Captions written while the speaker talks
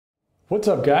What's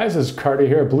up guys, it's Carter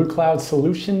here at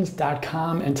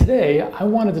BlueCloudSolutions.com, and today I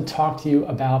wanted to talk to you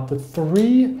about the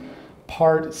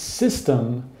three-part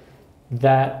system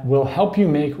that will help you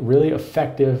make really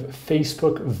effective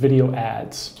Facebook video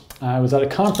ads. I was at a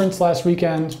conference last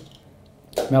weekend,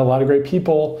 met a lot of great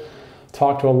people,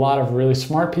 talked to a lot of really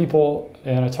smart people,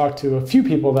 and I talked to a few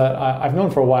people that I've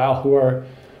known for a while who are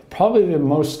probably the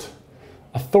most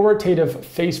authoritative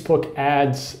Facebook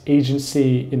ads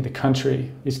agency in the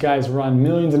country. These guys run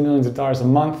millions and millions of dollars a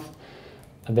month.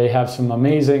 They have some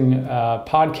amazing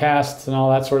podcasts and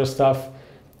all that sort of stuff.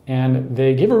 And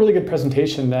they gave a really good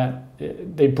presentation that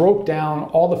they broke down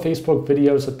all the Facebook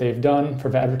videos that they've done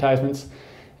for advertisements.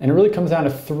 And it really comes down to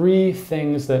three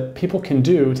things that people can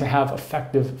do to have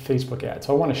effective Facebook ads.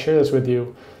 So I want to share this with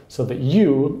you so that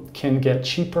you can get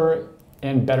cheaper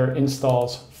and better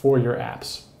installs for your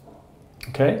apps.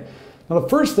 Okay, now the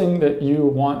first thing that you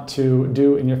want to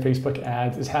do in your Facebook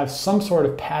ads is have some sort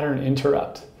of pattern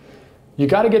interrupt. You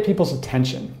got to get people's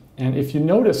attention. And if you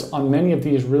notice on many of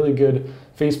these really good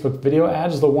Facebook video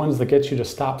ads, the ones that get you to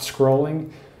stop scrolling,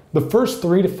 the first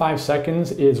 3 to 5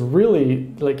 seconds is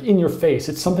really like in your face.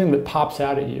 It's something that pops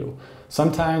out at you.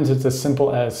 Sometimes it's as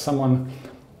simple as someone,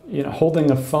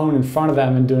 holding a phone in front of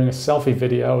them and doing a selfie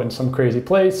video in some crazy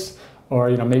place,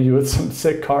 or maybe with some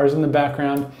sick cars in the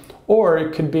background. Or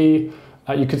it could be,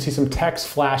 you could see some text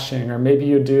flashing, or maybe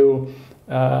you do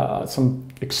some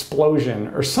explosion,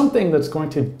 or something that's going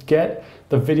to get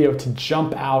the video to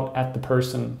jump out at the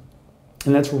person.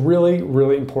 And that's really,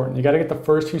 really important. You got to get the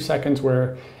first few seconds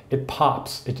where it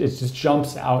pops, it just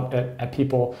jumps out at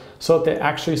people so that they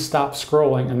actually stop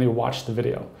scrolling and they watch the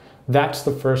video. That's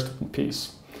the first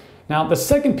piece. Now, the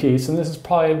second piece, and this is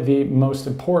probably the most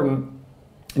important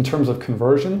in terms of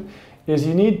conversion, is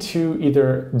you need to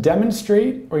either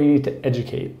demonstrate or you need to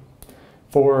educate.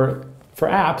 For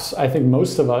apps, I think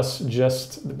most of us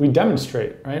we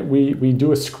demonstrate, right? We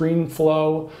do a screen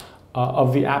flow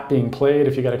of the app being played.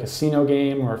 If you got a casino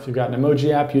game or if you've got an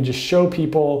emoji app, you just show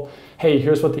people, hey,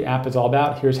 here's what the app is all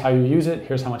about. Here's how you use it.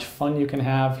 Here's how much fun you can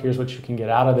have. Here's what you can get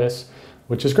out of this,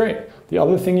 which is great. The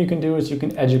other thing you can do is you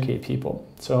can educate people.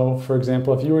 So for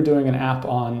example, if you were doing an app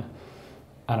on,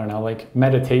 I don't know, like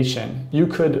meditation, you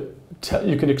could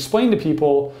explain to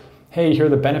people, hey, here are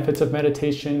the benefits of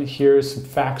meditation. Here's some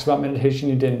facts about meditation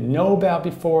you didn't know about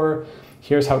before.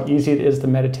 Here's how easy it is to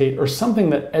meditate, or something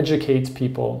that educates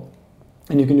people.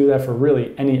 And you can do that for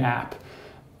really any app.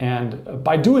 And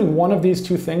by doing one of these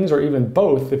two things, or even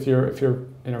both, if you're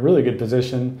in a really good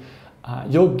position,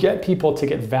 you'll get people to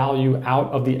get value out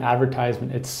of the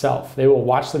advertisement itself. They will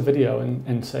watch the video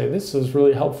and say, this is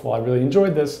really helpful. I really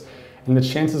enjoyed this. And the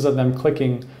chances of them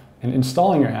clicking and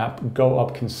installing your app go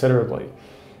up considerably.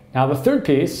 Now the third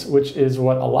piece, which is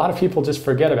what a lot of people just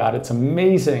forget about, it's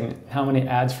amazing how many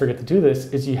ads forget to do this,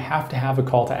 is you have to have a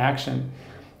call to action.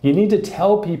 You need to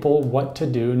tell people what to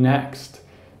do next.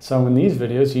 So in these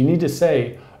videos, you need to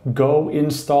say, go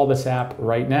install this app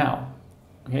right now.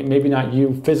 Okay, maybe not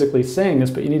you physically saying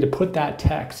this, but you need to put that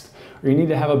text, or you need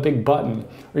to have a big button,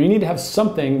 or you need to have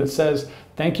something that says,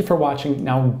 thank you for watching,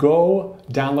 now go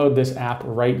download this app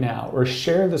right now, or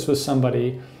share this with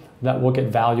somebody that will get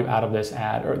value out of this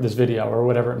ad or this video or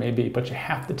whatever it may be. But you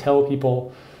have to tell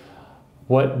people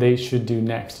what they should do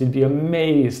next. You'd be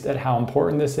amazed at how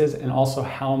important this is, and also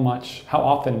how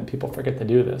often people forget to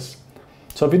do this.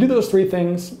 So if you do those three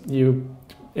things, you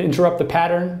interrupt the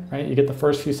pattern, right? You get the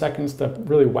first few seconds to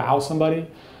really wow somebody.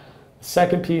 The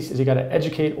second piece is you got to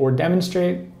educate or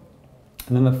demonstrate.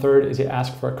 And then the third is you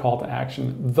ask for a call to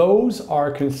action. Those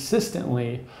are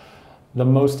consistently the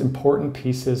most important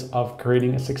pieces of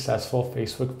creating a successful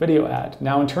Facebook video ad.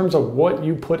 Now, in terms of what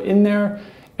you put in there,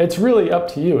 it's really up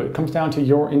to you. It comes down to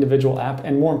your individual app.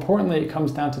 And more importantly, it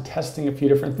comes down to testing a few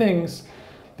different things,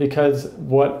 because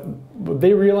what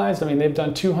they realized, they've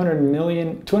done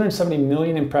 270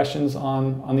 million impressions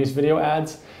on these video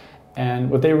ads. And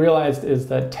what they realized is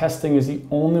that testing is the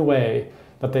only way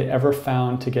that they ever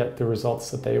found to get the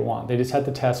results that they want. They just had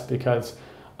to test, because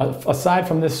aside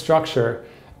from this structure,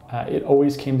 it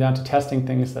always came down to testing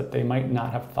things that they might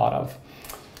not have thought of.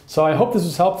 So I hope this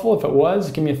was helpful. If it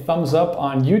was, give me a thumbs up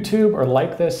on YouTube or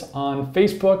like this on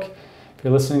Facebook. If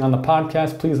you're listening on the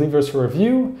podcast, please leave us a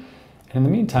review. And in the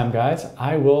meantime, guys,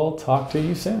 I will talk to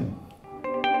you soon.